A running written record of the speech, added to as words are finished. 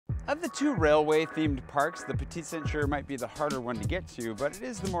Of the two railway-themed parks, the Petite Ceinture might be the harder one to get to, but it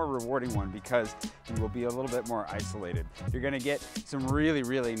is the more rewarding one because you will be a little bit more isolated. You're gonna get some really,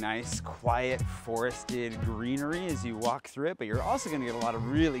 really nice, quiet, forested greenery as you walk through it, but you're also gonna get a lot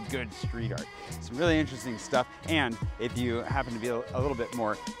of really good street art. Some really interesting stuff, and if you happen to be a little bit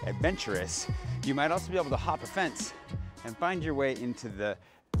more adventurous, you might also be able to hop a fence and find your way into the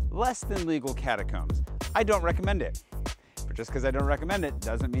less than legal catacombs. I don't recommend it. But just because I don't recommend it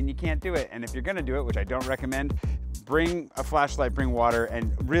doesn't mean you can't do it. And if you're gonna do it, which I don't recommend, bring a flashlight, bring water,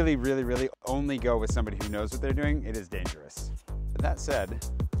 and really, really, really only go with somebody who knows what they're doing. It is dangerous. But that said,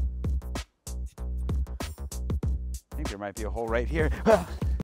 I think there might be a hole right here.